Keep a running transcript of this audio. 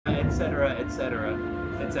etc., etc.,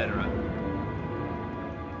 etc.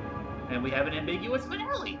 And we have an ambiguous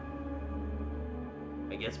finale.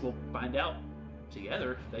 I guess we'll find out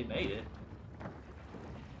together if they made it.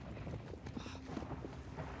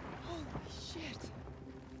 Holy shit.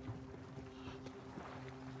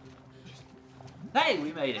 Hey,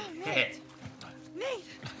 we made it. Oh, Nate. Nate.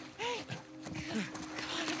 Hey. Come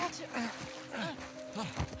on, I got you.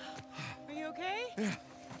 Are you okay? Yeah.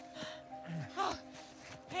 Oh,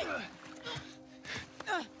 hey.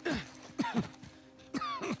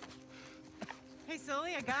 Hey,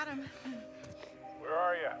 Sully, I got him. Where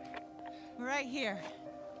are you? We're right here.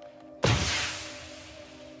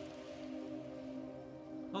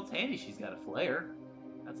 Well, it's handy she's got a flare.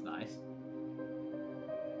 That's nice.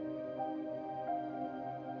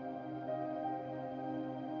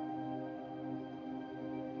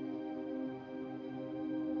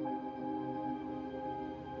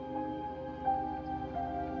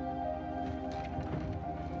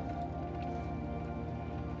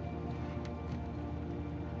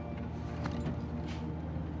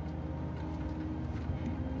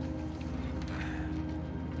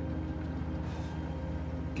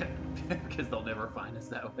 Because they'll never find us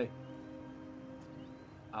that way.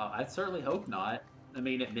 I certainly hope not. I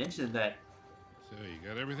mean, it mentioned that. So, you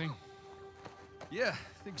got everything? Yeah,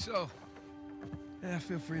 I think so. Yeah,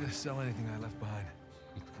 feel free to sell anything I left behind.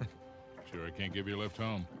 Sure, I can't give you a lift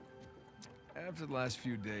home. After the last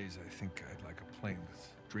few days, I think I'd like a plane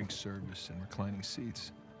with drink service and reclining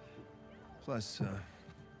seats. Plus,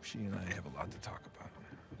 she and I have a lot to talk about.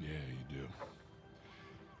 Yeah, you do.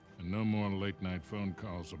 And no more late-night phone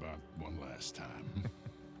calls about one last time.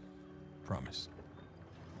 Promise.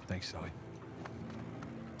 Thanks, Sully.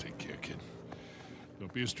 Take care, kid.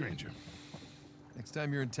 Don't be a stranger. Next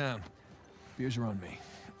time you're in town, beers are on me.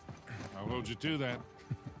 I'll hold you to that.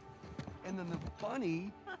 And then the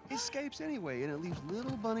bunny escapes anyway, and it leaves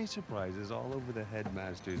little bunny surprises all over the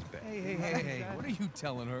headmaster's bed. Hey, what are you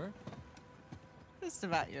telling her? Just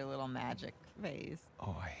about your little magic phase.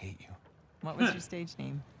 Oh, I hate you. What was your stage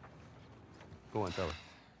name? Go on, tell her.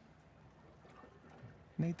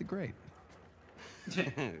 Nate the Great.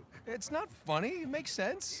 It's not funny. It makes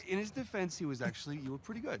sense. In his defense, you were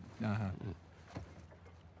pretty good. Uh-huh.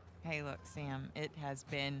 Hey, look, Sam, it has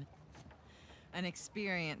been an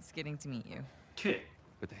experience getting to meet you. Kid.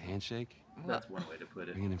 But the handshake, That's one way to put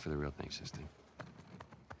it. bring it in for the real thing, sister.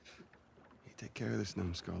 You take care of this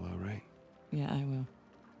numbskull, all right? Yeah, I will.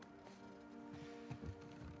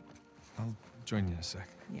 I'll join you in a sec.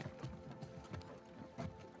 Yeah.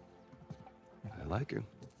 I like her.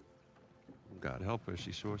 God help her,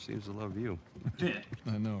 she sure seems to love you.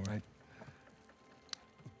 I know, right?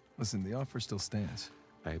 Listen, the offer still stands.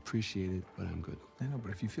 I appreciate it, but I'm good. I know,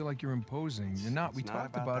 but if you feel like you're imposing, you're not. We It's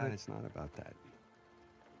not talked about that, it. It's not about that.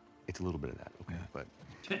 It's a little bit of that, okay? Yeah. But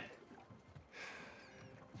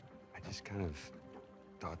I just kind of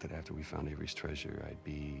thought that after we found Avery's treasure, I'd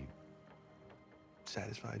be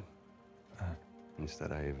satisfied.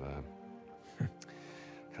 Instead, I've kind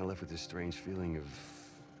of left with this strange feeling of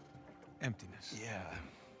Emptiness. yeah.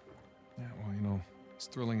 Yeah, well, you know, as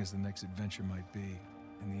thrilling as the next adventure might be,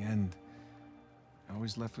 in the end, I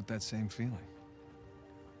always left with that same feeling.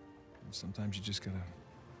 And sometimes you just gotta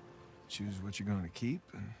choose what you're going to keep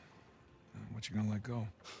and what you're gonna let go.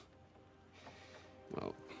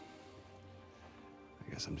 Well,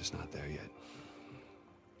 I guess I'm just not there yet.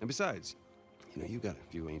 And besides, you know, you got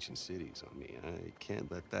a few ancient cities on me. I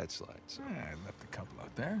can't let that slide. So. Yeah, I left a couple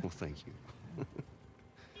out there. Well, thank you.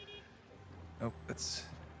 Oh, that's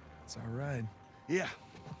our ride. Yeah.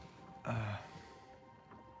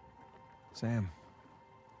 Sam,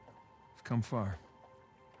 you've come far.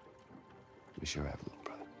 We sure have, little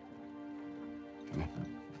brother. Come here.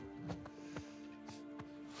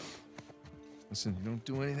 Listen, you don't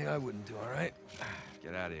do anything I wouldn't do, all right?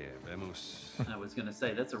 Get out of here, vamos. I was gonna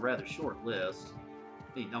say that's a rather short list.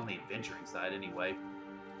 On the adventuring side, anyway.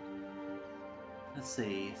 Let's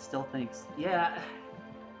see. Still thinks, yeah.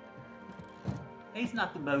 He's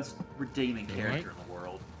not the most redeeming character in the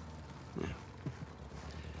world. Yeah.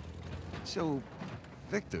 So,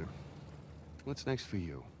 Victor, what's next for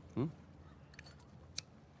you?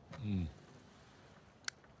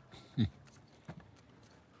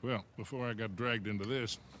 Well, before I got dragged into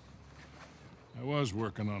this, I was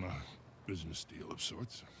working on a business deal of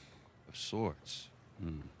sorts. Of sorts.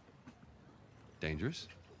 Dangerous?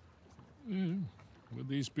 With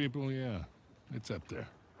these people, yeah. It's up there.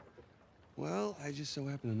 Well, I just so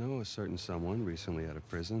happen to know a certain someone recently out of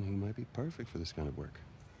prison who might be perfect for this kind of work.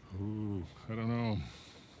 Ooh, I don't know.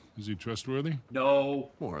 Is he trustworthy? No.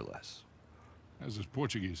 More or less. How's his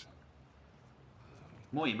Portuguese?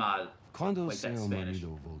 Muy mal. Quando Wait, that's seu Spanish.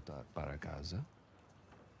 marido volta para casa?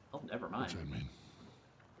 Oh, never What's mind. that mean?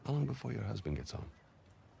 How long before your husband gets home?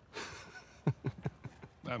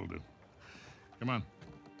 That'll do. Come on.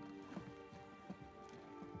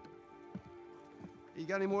 You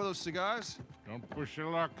got any more of those cigars? Don't push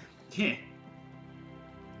your luck. Yeah.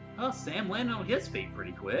 Well, Sam landed on his feet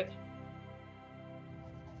pretty quick.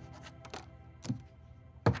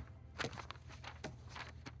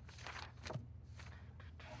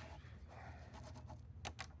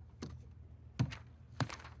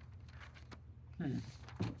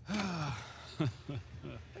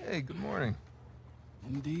 Hey, good morning.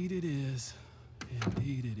 Indeed it is.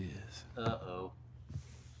 Indeed it is. Uh-oh.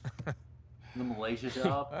 The Malaysia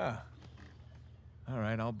job? Ah. All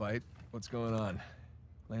right, I'll bite. What's going on?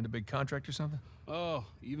 Land a big contract or something? Oh,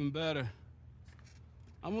 even better.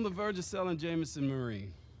 I'm on the verge of selling Jameson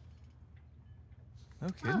Marine. No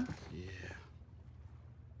kidding. Yeah.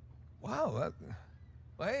 Wow.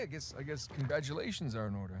 Well, hey, I guess congratulations are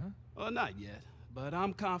in order, huh? Well, not yet, but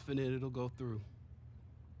I'm confident it'll go through.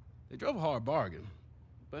 They drove a hard bargain,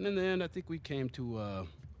 but in the end, I think we came to a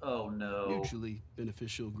Oh, no. mutually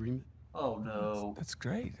beneficial agreement. Oh, no. That's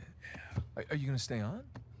great. Are you gonna stay on?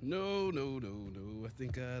 No. I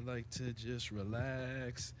think I'd like to just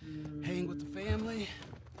relax, hang with the family,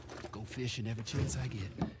 go fishing every chance I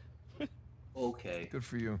get. Okay. Good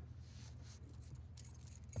for you.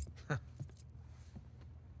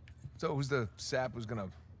 So who's the sap who's gonna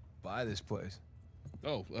buy this place?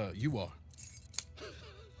 Oh, you are.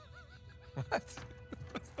 What?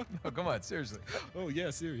 No, come on, seriously. Oh, yeah,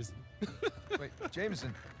 seriously. Wait,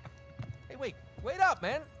 Jameson. Hey, wait up,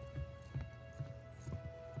 man.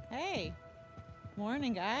 Hey.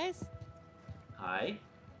 Morning, guys. Hi.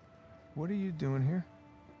 What are you doing here?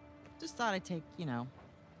 Just thought I'd take,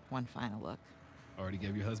 one final look. Already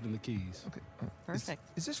gave your husband the keys. Okay. Perfect.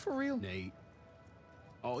 Is this for real? Nate,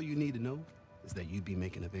 all you need to know is that you'd be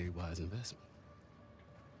making a very wise investment.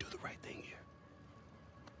 Do the right thing here.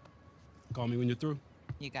 Call me when you're through.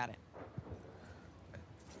 You got it.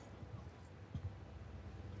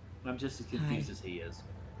 I'm just as confused Hi. as he is.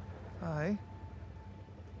 Hi.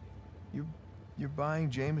 You're buying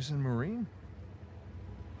Jameson Marine?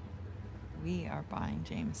 We are buying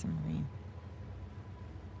Jameson Marine.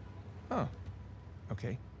 Oh.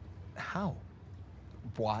 Okay. How?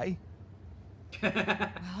 Why?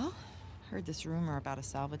 Well, heard this rumor about a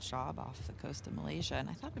salvage job off the coast of Malaysia, and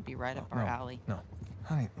I thought it'd be right up our alley. No.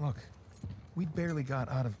 Honey, look. We barely got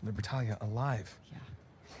out of Libertalia alive. Yeah.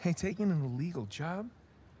 Hey, taking an illegal job?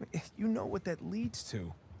 You know what that leads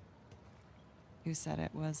to. Who said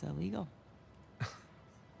it was illegal?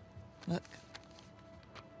 Look.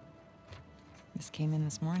 This came in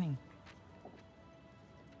this morning.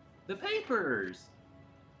 The papers!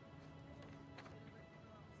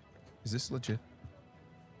 Is this legit?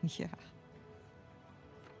 Yeah.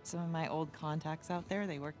 Some of my old contacts out there,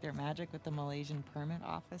 they worked their magic with the Malaysian permit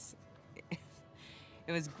office.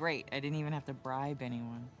 It was great. I didn't even have to bribe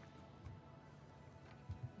anyone.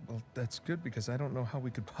 Well, that's good because I don't know how we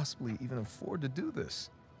could possibly even afford to do this.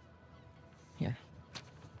 Here.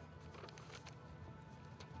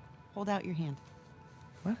 Hold out your hand.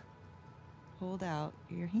 What? Hold out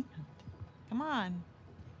your hand. Come on.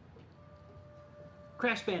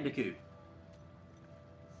 Crash Bandicoot.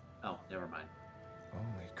 Oh, never mind.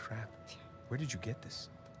 Holy crap. Where did you get this?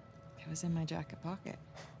 It was in my jacket pocket.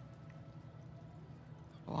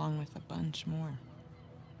 Along with a bunch more.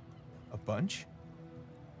 A bunch?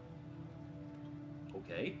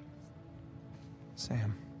 Okay.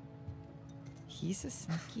 Sam. He's a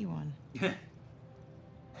sneaky one. Yeah.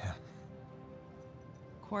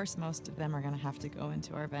 Of course, most of them are gonna have to go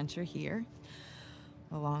into our venture here,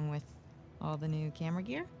 along with all the new camera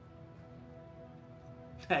gear.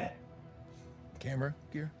 Camera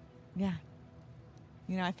gear? Yeah.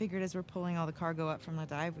 I figured as we're pulling all the cargo up from the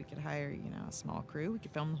dive, we could hire, a small crew. We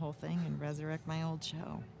could film the whole thing and resurrect my old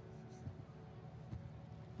show.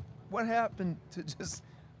 What happened to just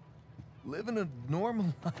living a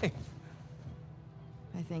normal life?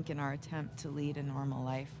 I think in our attempt to lead a normal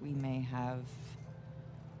life, we may have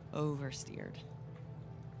oversteered.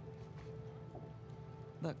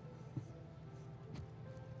 Look,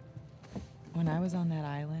 when I was on that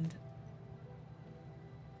island,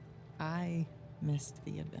 I missed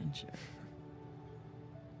the adventure.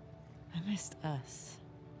 I missed us.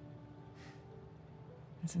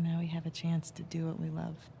 And so now we have a chance to do what we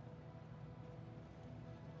love.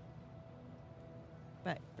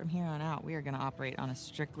 But from here on out, we are going to operate on a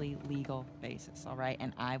strictly legal basis, all right?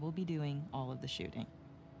 And I will be doing all of the shooting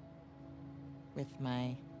with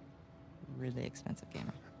my really expensive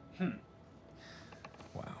camera.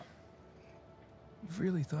 Wow. You've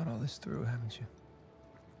really thought all this through, haven't you?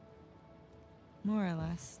 More or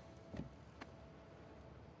less.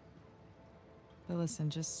 But listen,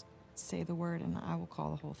 just say the word and I will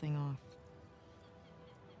call the whole thing off.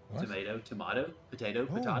 What? Tomato, potato,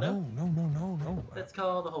 Oh, potato. No. Let's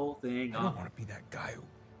call the whole thing I off. don't want to be that guy who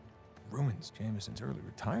ruins Jameson's early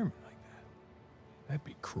retirement like that. That'd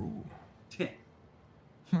be cruel.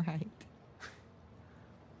 Right.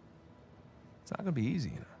 It's not gonna be easy,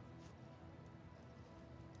 you know.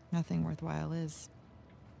 Nothing worthwhile is.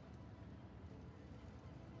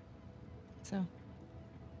 So,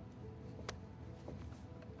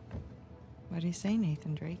 what do you say,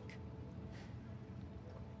 Nathan Drake?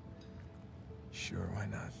 Sure, why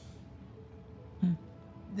not? Hmm.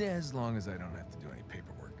 Yeah, as long as I don't have to do any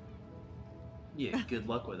paperwork. Yeah, good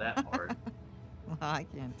luck with that part. Well, I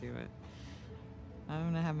can't do it. I'm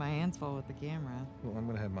gonna have my hands full with the camera. Well, I'm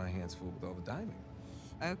gonna have my hands full with all the diving.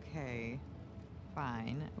 Okay,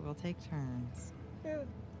 fine. We'll take turns. Yeah,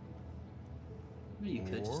 You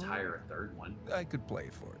could just Or- hire a third one. I could play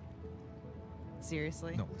for it.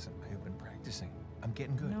 Seriously? No, listen, I have been practicing. I'm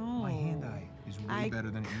getting good. No. My hand-eye is way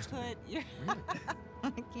better than it used to be. You're... Really?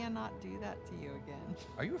 I cannot do that to you again.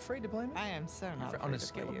 Are you afraid to play me? I am so not afraid On a to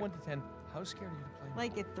scale play of you. 1 to 10, how scared are you to play me?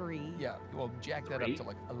 Like a 3. Yeah, well, jack that 3? up to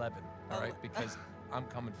like 11, all right? Because I'm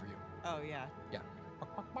coming for you. Oh, yeah. Yeah.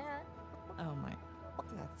 Oh, my.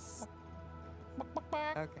 That's...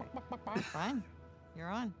 Okay. Fine. You're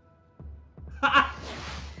on.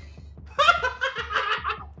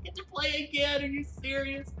 Get to play again? Are you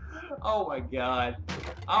serious? Oh my god.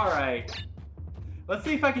 Alright. Let's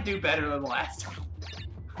see if I can do better than the last time.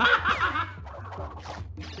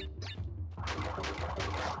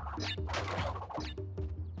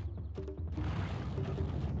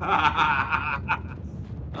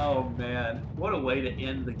 Oh man. What a way to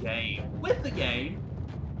end the game. With the game.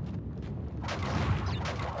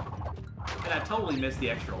 And I totally missed the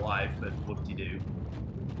extra life, but whoop-de-doo.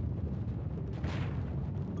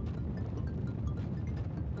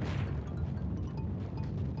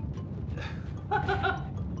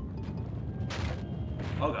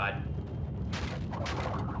 Oh god.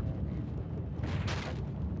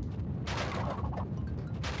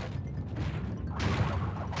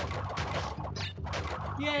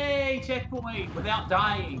 Yay! Checkpoint! Without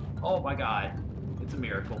dying! Oh my god. It's a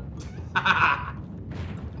miracle.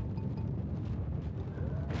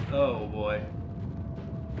 Oh boy.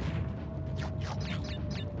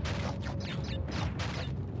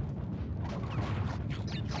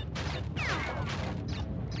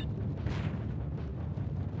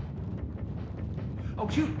 Oh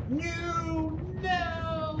shoot! No!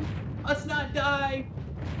 No! Must not die!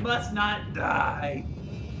 Must not die!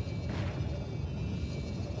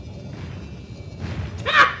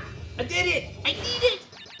 Ha! I did it! I did it!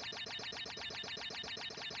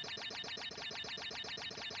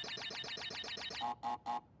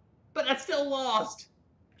 But I still lost!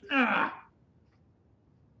 Ah!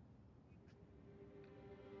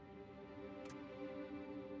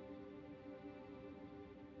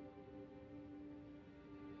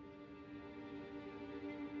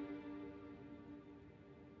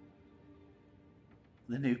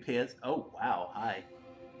 The new PS. Oh, wow. Hi.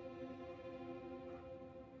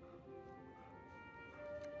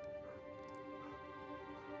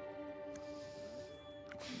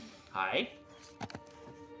 Hi.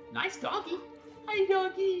 Nice doggy. Hi,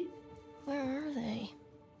 doggy. Where are they?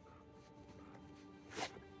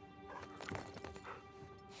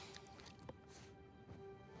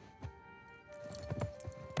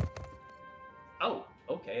 Oh,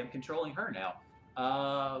 okay. I'm controlling her now.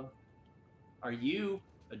 Are you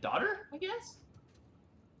a daughter, I guess?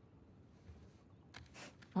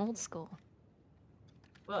 Old school.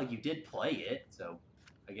 Well, you did play it, so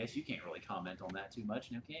I guess you can't really comment on that too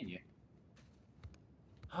much now, can you?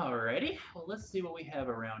 Alrighty. Well, let's see what we have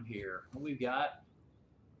around here. What we've got...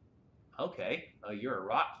 Okay. You're a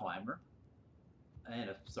rock climber. And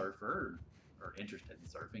a surfer, or interested in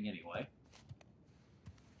surfing anyway.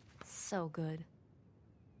 So good.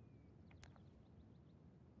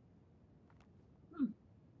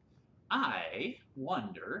 I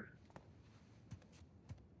wonder...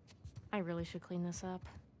 I really should clean this up.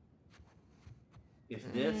 if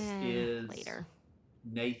this is Later.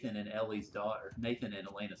 Nathan and Ellie's daughter, Nathan and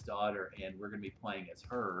Elena's daughter, and we're going to be playing as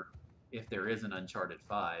her, if there is an Uncharted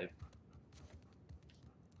 5.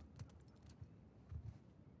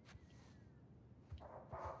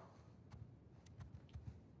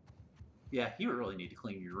 Yeah, you really need to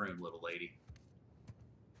clean your room, little lady.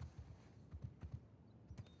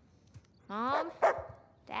 Mom?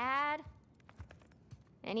 Dad?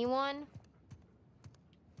 Anyone?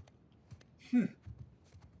 Hmm.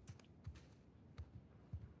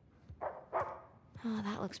 Oh,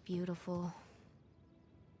 that looks beautiful.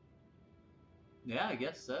 Yeah, I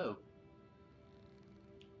guess so.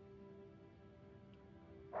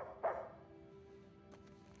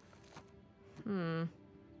 Hmm.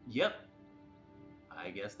 Yep. I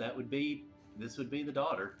guess this would be the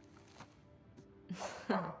daughter.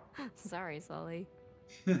 Sorry, Sully.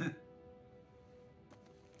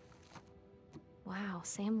 Wow,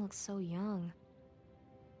 Sam looks so young.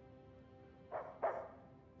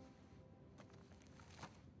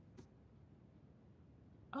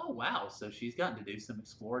 Oh, wow. So she's gotten to do some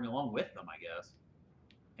exploring along with them, I guess.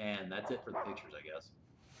 And that's it for the pictures, I guess.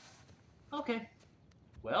 Okay.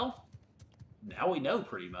 Well, now we know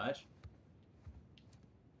pretty much.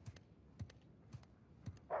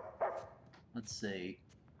 Let's see.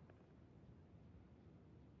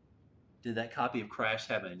 Did that copy of Crash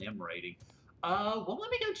have an M rating? Well,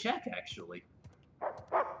 let me go check, actually.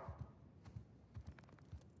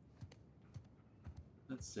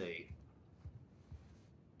 Let's see.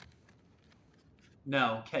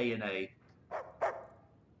 No, K and A.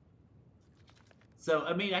 So,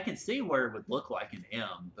 I mean, I can see where it would look like an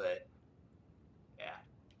M, but yeah.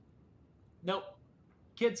 Nope.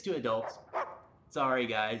 Kids to adults. Sorry,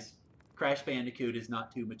 guys. Crash Bandicoot is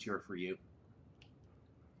not too mature for you.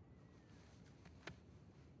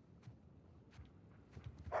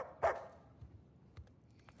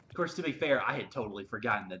 Of course, to be fair, I had totally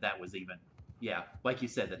forgotten that that was even, yeah, like you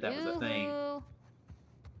said, that was a thing. Yoo-hoo.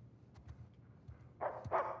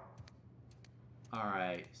 All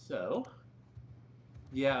right, so,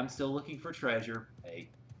 yeah, I'm still looking for treasure. Hey,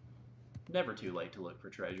 never too late to look for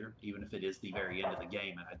treasure, even if it is the very end of the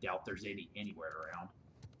game, and I doubt there's anywhere around.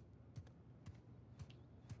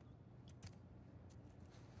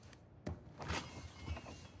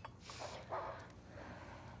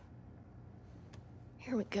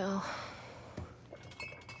 Here we go.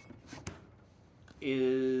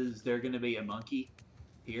 Is there going to be a monkey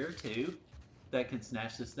here, too, that can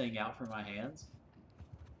snatch this thing out from my hands?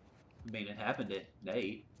 I mean, it happened to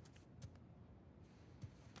Nate.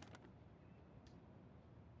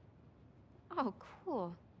 Oh,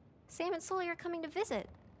 cool. Sam and Sully are coming to visit.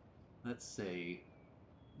 Let's see.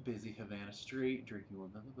 Busy Havana Street, drinking. Blah,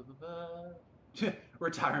 blah, blah, blah, blah.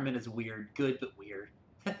 Retirement is weird. Good, but weird.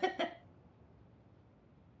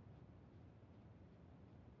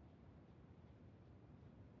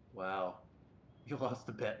 Wow. You lost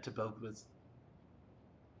the bet to both of us.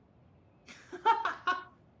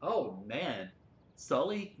 Oh, man.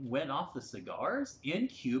 Sully went off the cigars in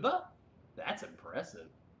Cuba? That's impressive.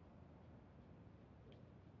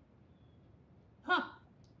 Huh.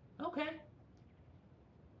 Okay.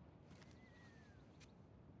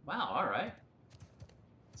 Wow, alright.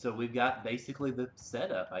 So we've got basically the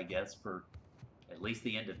setup, I guess, for at least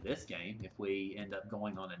the end of this game. If we end up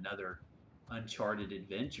going on another Uncharted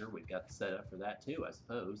adventure, we've got the setup for that too, I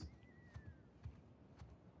suppose.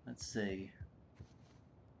 Let's see.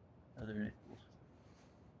 Other...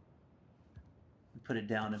 Put it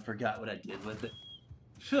down and forgot what I did with it.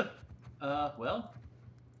 Well...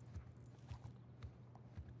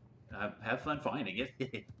 have fun finding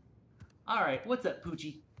it. Alright, what's up,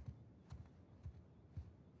 Poochie?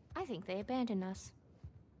 I think they abandoned us.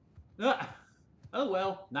 Ah, oh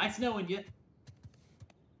well, nice knowing you.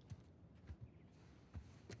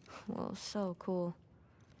 Well, so cool.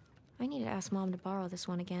 I need to ask Mom to borrow this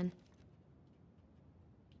one again.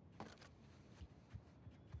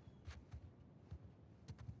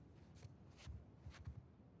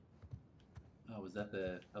 Oh, was that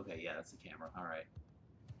the... Okay, yeah, that's the camera. Alright.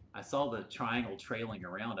 I saw the triangle trailing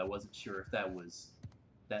around. I wasn't sure if that was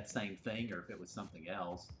that same thing or if it was something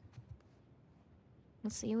else.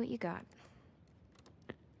 Let's see what you got.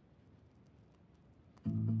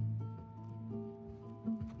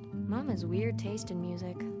 Mom has weird taste in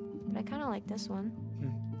music, but I kind of like this one.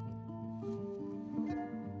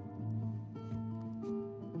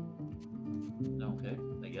 Okay,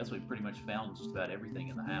 I guess we've pretty much found just about everything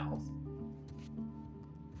in the house.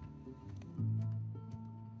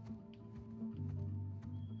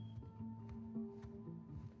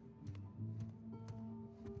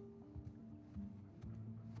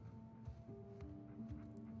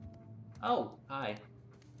 Oh, hi.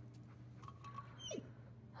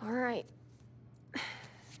 All right.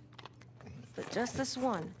 But just this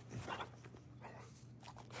one.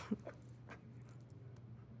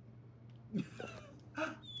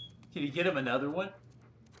 Can you get him another one?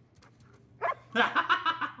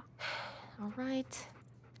 All right.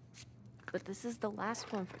 But this is the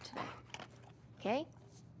last one for today. Okay?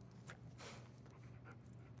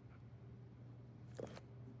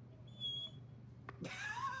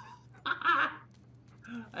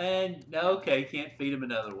 And okay, can't feed him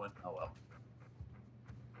another one. Oh well.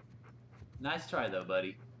 Nice try though,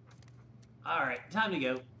 buddy. All right, time to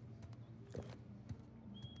go.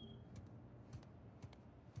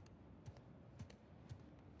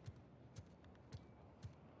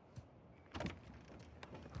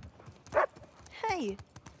 Hey!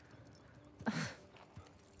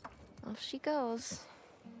 Off she goes.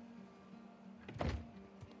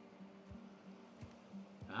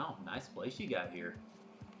 Wow, nice place you got here.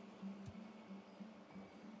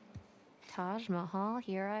 Taj Mahal,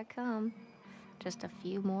 here I come. Just a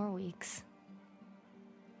few more weeks.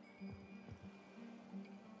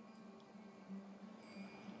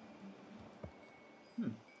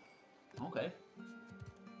 Okay.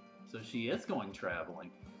 So she is going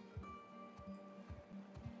traveling.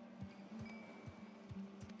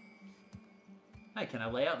 Hey, can I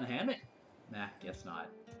lay out in the hammock? Nah, guess not.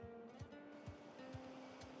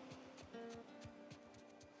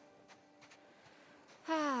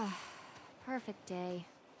 Ah, perfect day.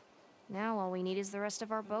 Now all we need is the rest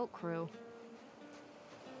of our boat crew.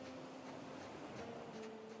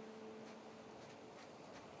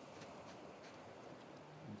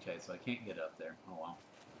 Okay, so I can't get up there. Oh well.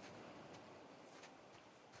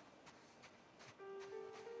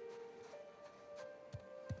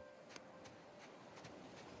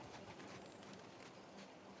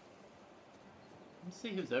 Let's see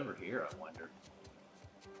who's over here, I wonder.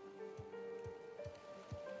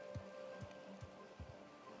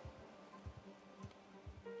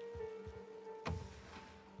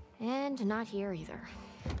 And not here either.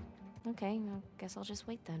 Okay, I guess I'll just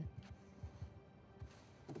wait then.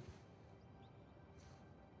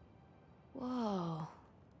 Whoa.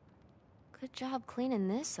 Good job cleaning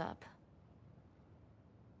this up.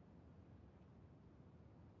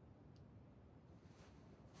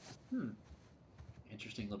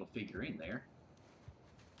 Interesting little figurine there.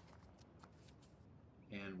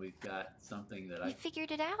 And we've got something that You I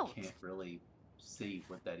figured it out. can't really see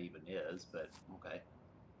what that even is, but okay.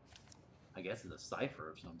 I guess it's a cipher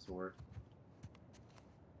of some sort.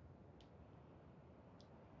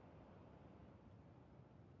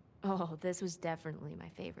 Oh, this was definitely my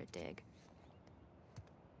favorite dig.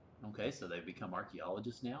 Okay, so they've become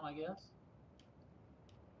archaeologists now, I guess?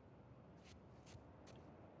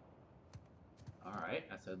 Alright,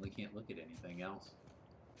 I suddenly can't look at anything else.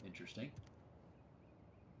 Interesting.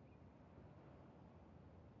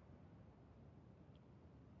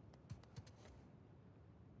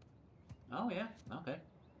 Oh yeah, okay.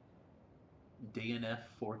 DNF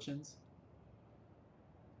fortunes.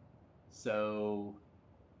 So,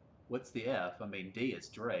 what's the F? I mean, D is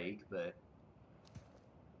Drake, but...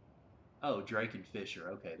 Oh, Drake and Fisher.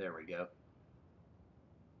 Okay, there we go.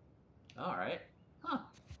 Alright. Huh.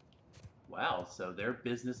 Wow, so their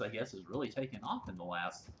business, I guess, has really taken off in the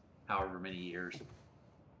last however many years.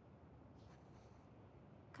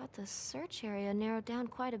 Got the search area narrowed down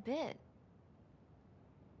quite a bit.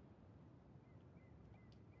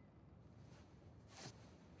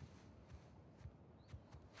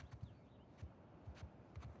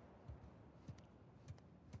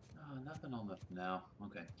 Nothing on the... No.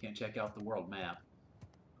 Okay, can't check out the world map.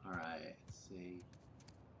 Alright, let's see.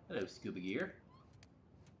 Hello, Scuba Gear.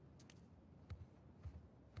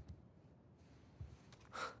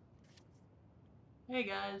 Hey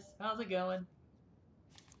guys, how's it going?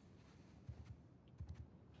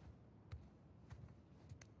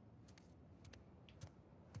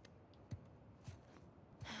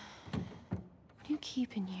 What do you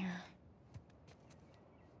keep in here?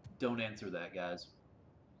 Don't answer that, guys.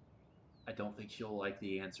 I don't think she'll like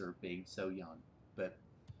the answer being so young, but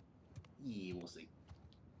yeah, we'll see.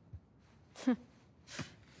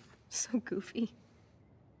 So goofy.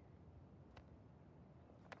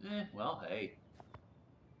 Well, hey.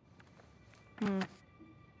 He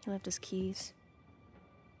left his keys.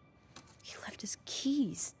 He left his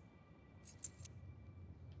keys.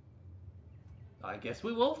 I guess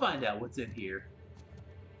we will find out what's in here.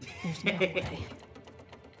 There's no way.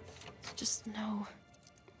 There's just no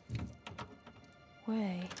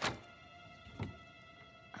way.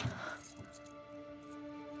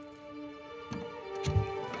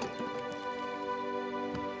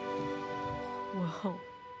 Whoa.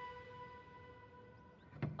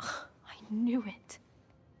 I knew it.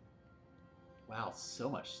 Wow, so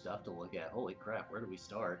much stuff to look at. Holy crap, where do we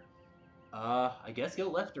start? I guess go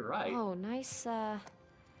left or right. Oh, nice,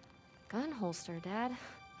 gun holster, Dad.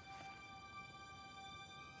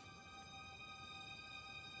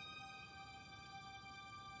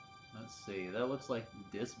 Let's see, that looks like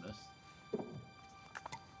Dismas.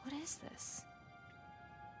 What is this?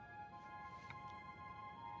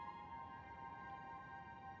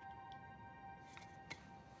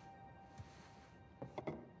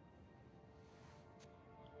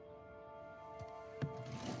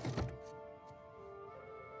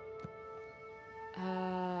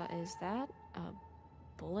 Is that a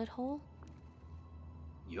bullet hole?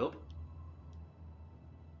 Yup.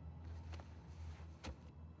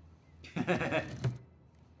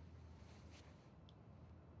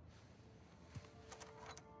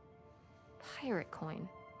 Pirate coin.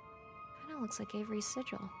 Kinda looks like Avery's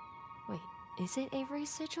sigil. Wait, is it Avery's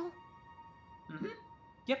sigil? Mm-hmm.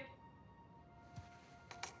 Yep.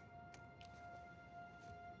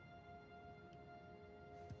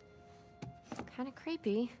 Kinda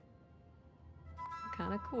creepy.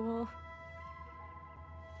 Kinda cool.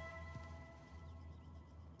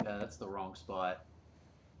 Yeah, that's the wrong spot.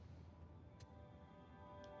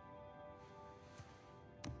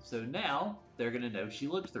 So now they're gonna know she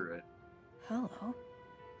looked through it. Hello.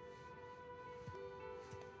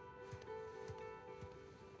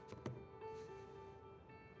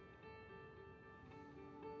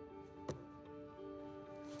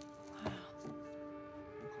 Wow.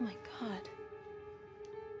 Oh my god.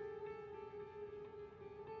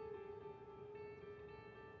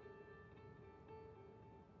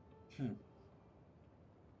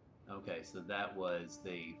 Okay, so that was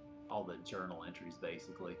all the journal entries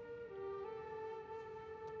basically.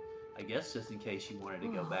 I guess just in case you wanted to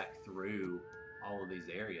go Huh. back through all of these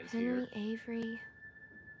areas Henry here. Avery.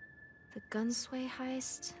 The Gunsway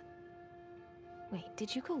heist. Wait,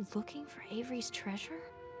 did you go looking for Avery's treasure?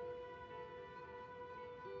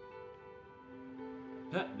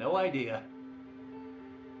 No idea.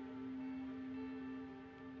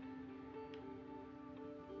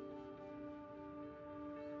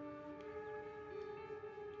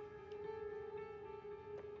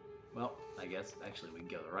 Well, I guess actually we can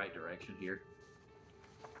go the right direction here.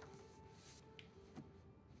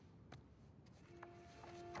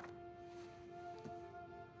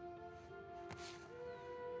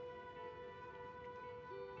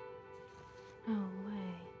 No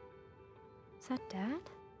way. Is that Dad?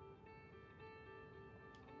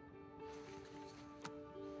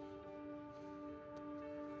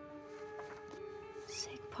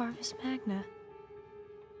 Sig Parvis Magna.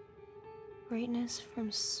 Greatness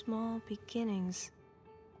from small beginnings.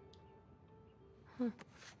 Huh.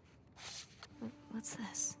 What's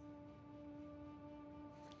this?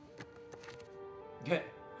 Okay.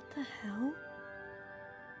 What the hell?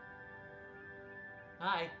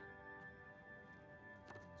 Hi.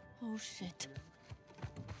 Oh shit.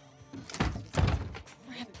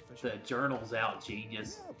 The journal's out,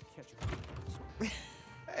 genius.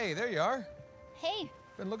 Hey, there you are. Hey.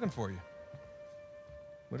 Been looking for you.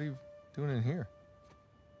 What are you doing in here?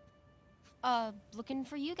 Looking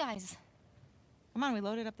for you guys. Come on, we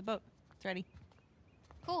loaded up the boat. It's ready.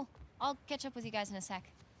 Cool. I'll catch up with you guys in a sec.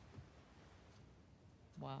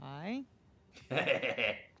 Why?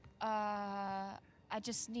 I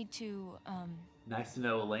just need to, Nice to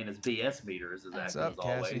know Elena's BS meter is as What's active up,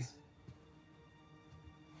 as always. Cassie?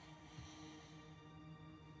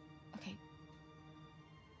 okay.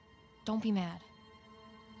 Don't be mad.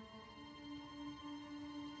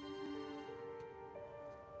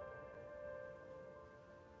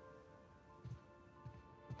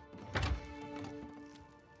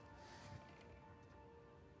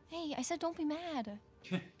 Hey, I said don't be mad.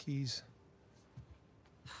 Keys.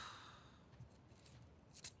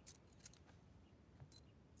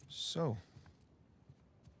 So,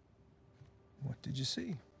 what did you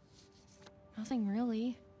see? Nothing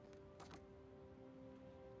really.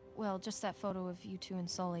 Well, just that photo of you two and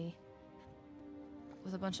Sully.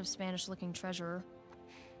 With a bunch of Spanish-looking treasure.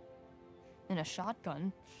 And a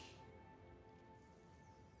shotgun.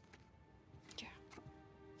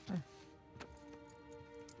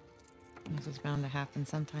 This was bound to happen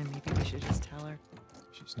sometime. Maybe we should just tell her.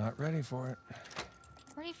 She's not ready for it.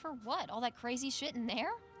 Ready for what? All that crazy shit in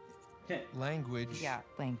there? Language. Yeah,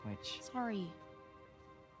 language. Sorry.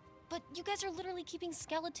 But you guys are literally keeping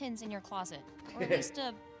skeletons in your closet. Or at least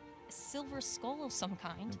a silver skull of some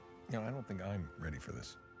kind. You know, I don't think I'm ready for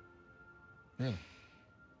this. Really?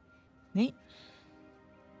 Nate,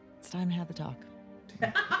 it's time to have the talk.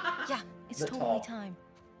 Yeah, it's The totally talk. time.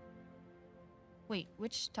 Wait,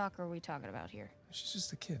 which talk are we talking about here? She's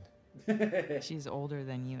just a kid. She's older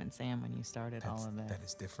than you and Sam when you started all of That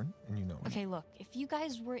is different, and you know it. Okay, look, if you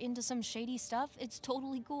guys were into some shady stuff, it's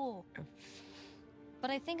totally cool.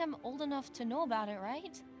 But I think I'm old enough to know about it,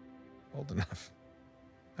 right? Old enough.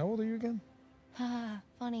 How old are you again? Haha,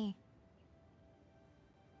 funny.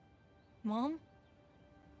 Mom?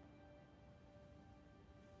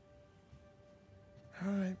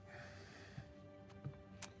 All right.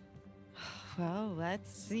 Well,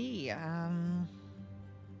 let's see.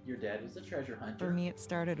 Your dad was a treasure hunter. For me, it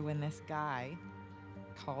started when this guy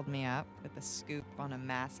called me up with a scoop on a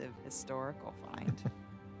massive historical find.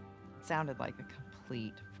 It sounded like a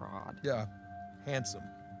complete fraud. Yeah, handsome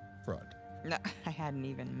fraud. No, I hadn't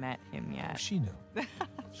even met him Oh, yet. she knew.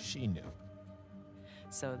 She knew.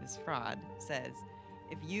 So this fraud says,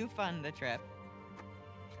 if you fund the trip,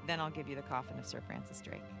 then I'll give you the coffin of Sir Francis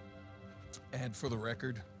Drake. And for the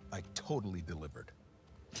record, I totally delivered.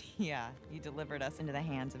 Yeah, you delivered us into the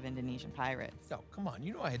hands of Indonesian pirates. No, come on.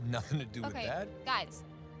 You know I had nothing to do with Okay, that. guys,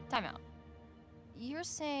 time out. You're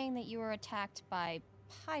saying that you were attacked by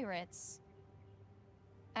pirates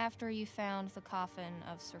after you found the coffin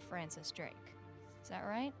of Sir Francis Drake. Is that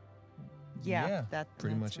right? Yeah,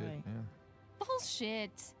 pretty that's much it. right. Yeah.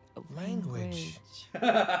 Bullshit. Language.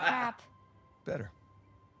 Crap. Better.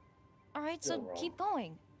 All right, Still so wrong. keep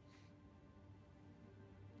going.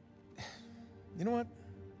 You know what?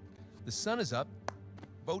 The sun is up.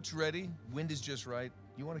 Boat's ready. Wind is just right.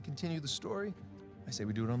 You want to continue the story? I say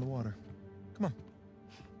we do it on the water. Come on.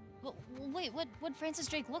 Well, wait, what'd Francis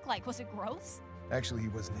Drake look like? Was it gross? Actually, he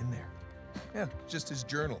wasn't in there. Yeah, just his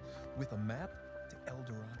journal with a map to El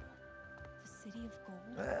Dorado. The City of Gold?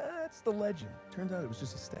 That's the legend. Turns out it was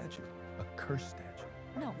just a statue. A cursed statue.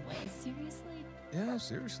 No way, seriously? Yeah,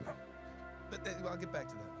 seriously. But I'll get back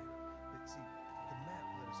to that later. But see, the map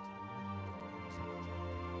led us to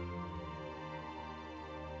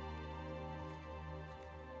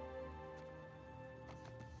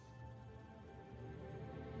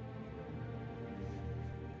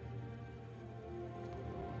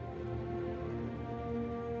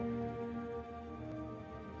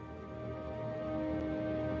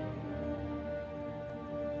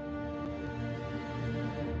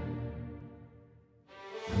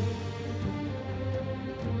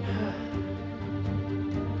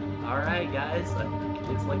Alright, guys,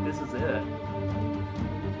 looks like this is it.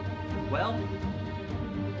 Well,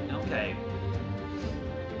 okay.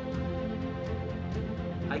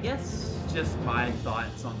 I guess just my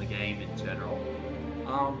thoughts on the game in general.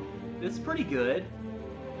 It's pretty good.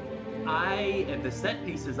 And the set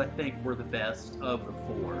pieces, I think, were the best of the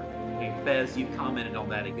four. And Fez, you commented on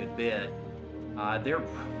that a good bit. They're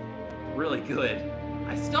really good.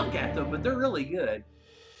 I stunk at them, but they're really good.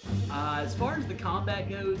 As far as the combat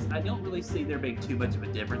goes, I don't really see there being too much of a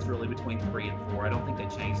difference really between 3 and 4. I don't think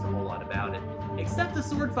they changed a whole lot about it. Except the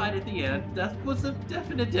sword fight at the end. That was a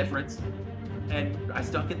definite difference. And I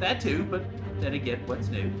stunk at that too, but then again, what's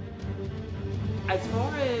new? As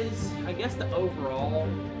far as, I guess, the overall,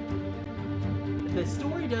 the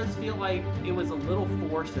story does feel like it was a little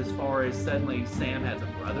forced as far as suddenly Sam has a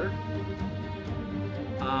brother.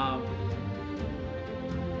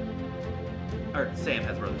 Or Sam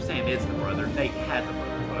has a brother. Sam is the brother. Nate has a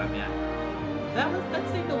brother, is what I meant. That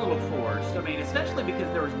seemed a little forced. I mean, especially because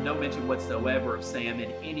there was no mention whatsoever of Sam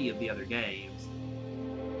in any of the other games.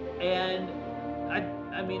 And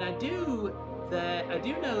I mean, I do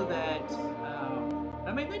know that.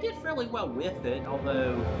 I mean, they did fairly well with it,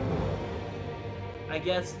 although I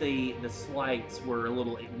guess the slights were a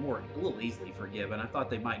little easily forgiven. I thought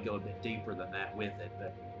they might go a bit deeper than that with it,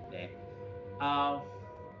 but nah.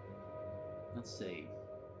 Let's see.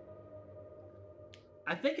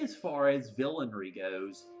 I think as far as villainry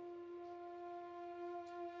goes,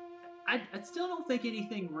 I still don't think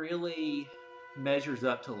anything really measures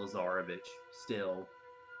up to Lazarevich still.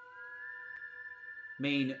 I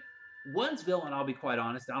mean, one's villain, I'll be quite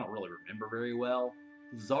honest, I don't really remember very well.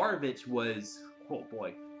 Lazarevich was, oh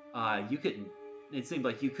boy, it seemed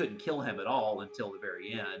like you couldn't kill him at all until the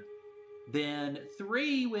very end. Then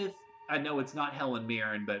 3 with, I know it's not Helen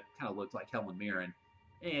Mirren, but kind of looked like Helen Mirren.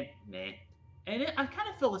 And meh. And I kind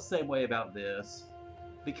of feel the same way about this,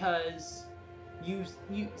 because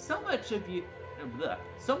so much of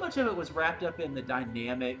it was wrapped up in the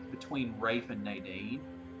dynamic between Rafe and Nadine,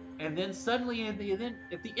 and then suddenly at the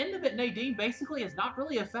end of it, Nadine basically is not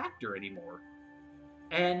really a factor anymore,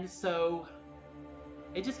 and so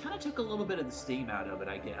it just kind of took a little bit of the steam out of it,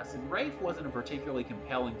 I guess. And Rafe wasn't a particularly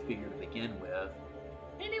compelling figure to begin with.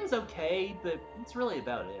 And he was okay, but that's really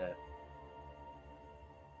about it.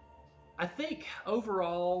 I think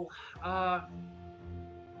overall, I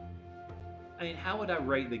mean, how would I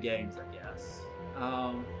rate the games, I guess?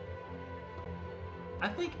 I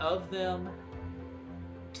think of them,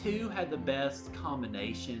 2 had the best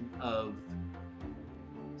combination of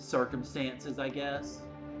circumstances, I guess.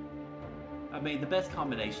 I mean, the best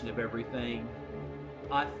combination of everything.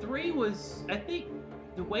 3 was, I think,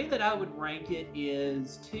 the way that I would rank it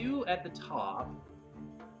is 2 at the top.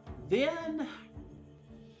 Then,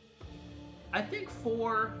 I think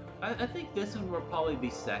 4, I think this one will probably be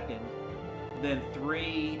second. Then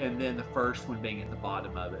 3, and then the first one being at the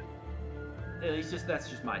bottom of it. At least that's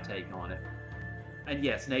just my take on it. And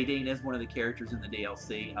yes, Nadine is one of the characters in the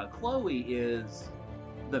DLC. Chloe is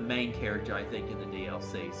the main character, I think, in the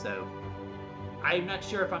DLC. So I'm not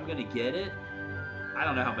sure if I'm going to get it. I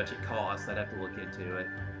don't know how much it costs. I'd have to look into it.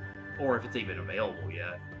 Or if it's even available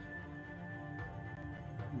yet.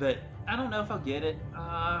 But I don't know if I'll get it.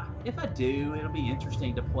 If I do, it'll be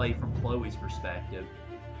interesting to play from Chloe's perspective.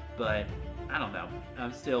 But I don't know.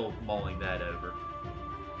 I'm still mulling that over.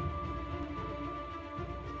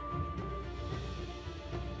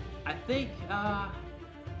 I think,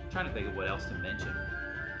 trying to think of what else to mention.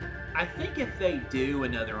 I think if they do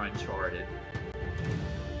another Uncharted,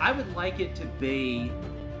 I would like it to be,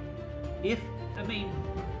 I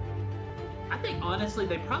think honestly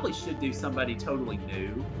they probably should do somebody totally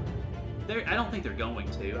new. I don't think they're going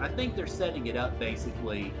to. I think they're setting it up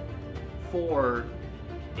basically for,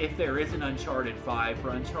 if there is an Uncharted 5,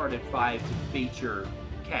 for Uncharted 5 to feature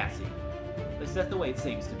Cassie. At least that's the way it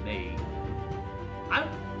seems to me. I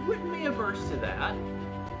wouldn't be averse to that.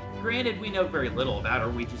 Granted, we know very little about her.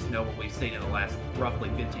 We just know what we've seen in the last roughly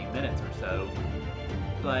 15 minutes or so.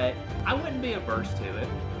 But I wouldn't be averse to it.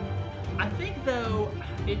 I think, though,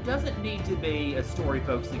 it doesn't need to be a story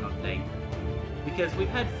focusing on Nathan. Because we've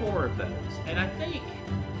had 4 of those. And I think,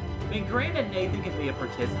 granted, Nathan can be a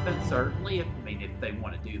participant, certainly, if they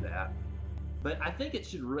want to do that. But I think it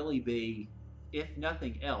should really be, if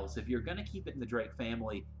nothing else, if you're going to keep it in the Drake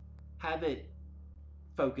family, have it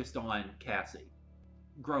focused on Cassie,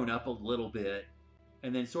 grown up a little bit,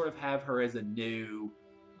 and then sort of have her as a new,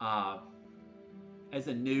 I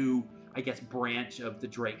guess, branch of the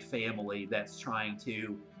Drake family that's trying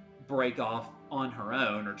to break off on her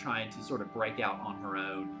own, or trying to sort of break out on her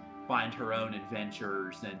own, find her own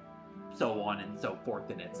adventures, and so on and so forth,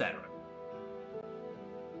 and etc.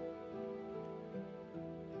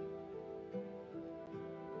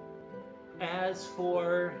 As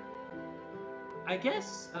for, I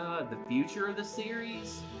guess, the future of the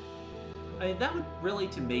series, that would really,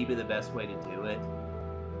 to me, be the best way to do it.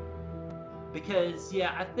 Because,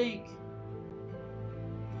 yeah, I think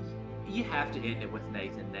you have to end it with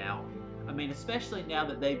Nathan now. Especially now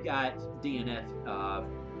that they've got DNF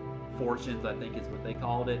Fortunes, I think is what they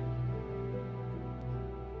called it.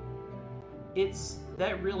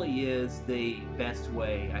 That really is the best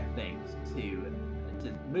way, I think, to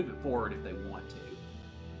move it forward if they want to.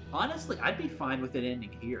 Honestly, I'd be fine with it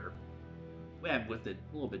ending here. Well, with a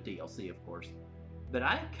little bit DLC, of course. But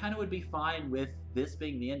I kind of would be fine with this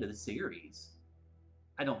being the end of the series.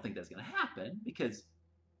 I don't think that's going to happen, because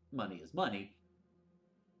money is money.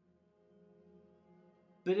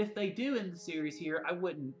 But if they do end the series here, I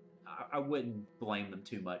wouldn't blame them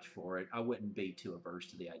too much for it. I wouldn't be too averse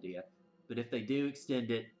to the idea. But if they do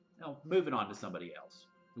extend it, move it on to somebody else.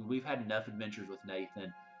 We've had enough adventures with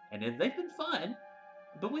Nathan, and they've been fun,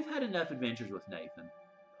 but we've had enough adventures with Nathan.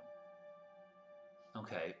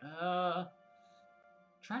 Okay,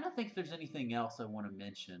 trying to think if there's anything else I want to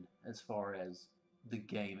mention as far as the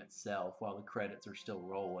game itself while the credits are still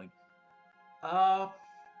rolling. Not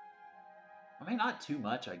too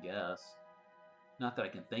much, I guess. Not that I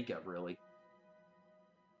can think of, really.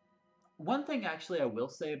 One thing, actually, I will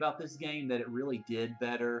say about this game that it really did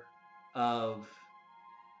better of...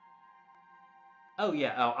 Oh,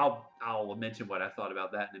 yeah, I'll mention what I thought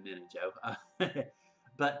about that in a minute, Joe.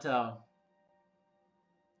 But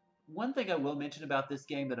one thing I will mention about this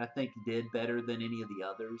game that I think did better than any of the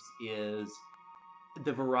others is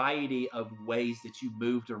the variety of ways that you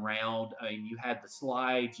moved around. You had the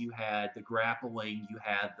slides, you had the grappling, you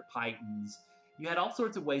had the pythons, you had all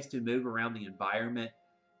sorts of ways to move around the environment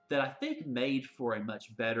that I think made for a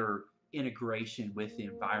much better integration with the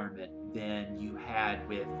environment than you had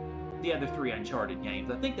with the other 3 Uncharted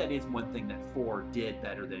games. I think that is one thing that 4 did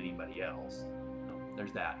better than anybody else.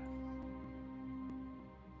 There's that.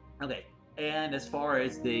 Okay, and as far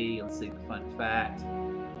as the fun fact.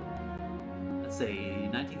 Let's see,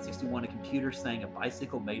 1961, a computer sang a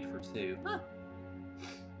bicycle made for 2. Huh.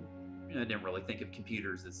 I didn't really think of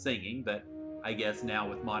computers as singing, but I guess now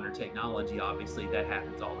with modern technology, obviously that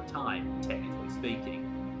happens all the time, technically speaking.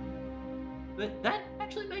 But that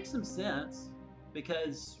actually makes some sense,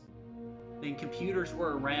 because computers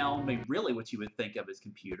were around, really what you would think of as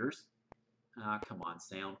computers. Come on,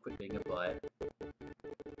 sound, quit being a butt.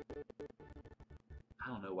 I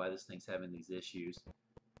don't know why this thing's having these issues.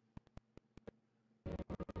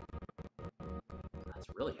 It's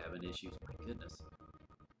really having issues, my goodness.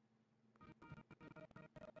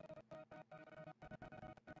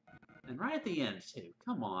 And right at the end, too.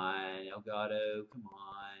 Come on, Elgato, come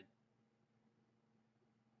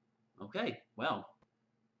on. Okay, well.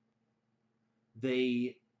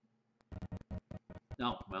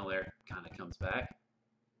 No, well, there it kind of comes back.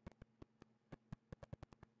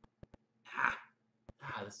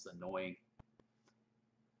 This is annoying.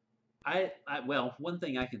 Well, one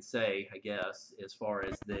thing I can say, I guess, as far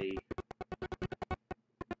as the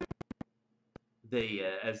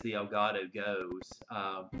as the Elgato goes,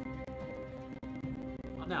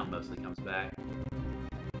 well, now it mostly comes back.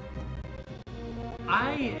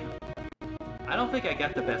 I don't think I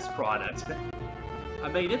got the best product. I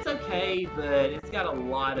mean, it's okay, but it's got a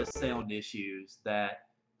lot of sound issues that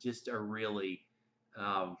just are really,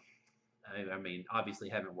 I mean, obviously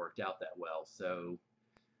haven't worked out that well. So,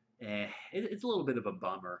 it's a little bit of a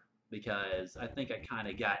bummer because I think I kind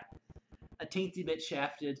of got a teensy bit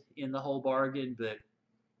shafted in the whole bargain. But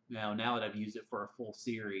now that I've used it for a full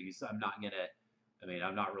series, I'm not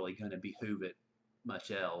really gonna behoove it much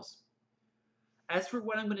else. As for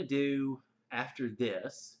what I'm gonna do after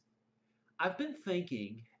this, I've been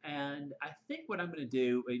thinking, and I think what I'm going to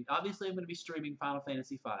do, I mean, obviously I'm going to be streaming Final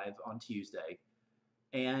Fantasy V on Tuesday,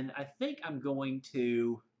 and I think I'm going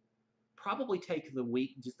to probably take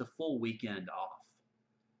just the full weekend off,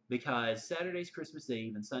 because Saturday's Christmas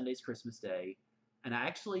Eve and Sunday's Christmas Day, and I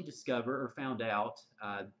actually found out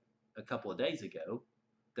a couple of days ago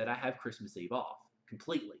that I have Christmas Eve off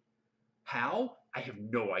completely. How? I have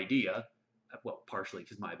no idea. Well, partially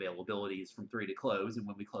because my availability is from 3 to close, and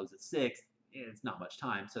when we close at 6, it's not much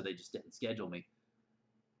time, so they just didn't schedule me.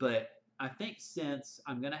 But I think since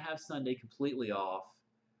I'm going to have Sunday completely off,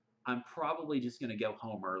 I'm probably just going to go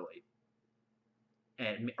home early.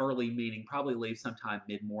 And early meaning probably leave sometime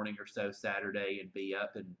mid-morning or so Saturday and be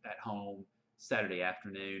up and at home Saturday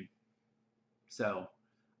afternoon. So,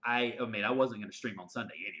 I mean, I wasn't going to stream on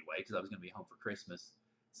Sunday anyway because I was going to be home for Christmas.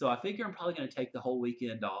 So I figure I'm probably going to take the whole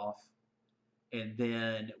weekend off, and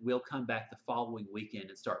then we'll come back the following weekend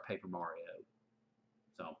and start Paper Mario.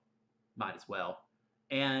 So, might as well.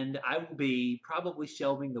 And I will be probably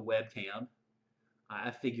shelving the webcam.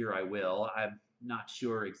 I figure I will. I'm not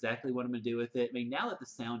sure exactly what I'm going to do with it. I mean, now that the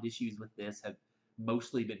sound issues with this have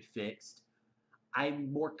mostly been fixed,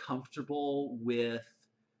 I'm more comfortable with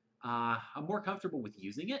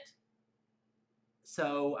using it.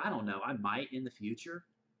 So, I don't know. I might in the future,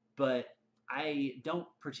 but I don't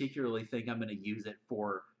particularly think I'm going to use it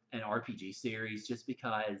for an RPG series just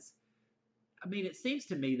because, I mean, it seems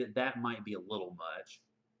to me that might be a little much.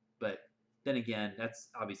 But then again, that's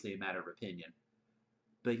obviously a matter of opinion.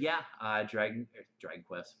 But yeah, Dragon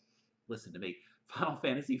Quest. Listen to me. Final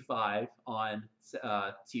Fantasy V on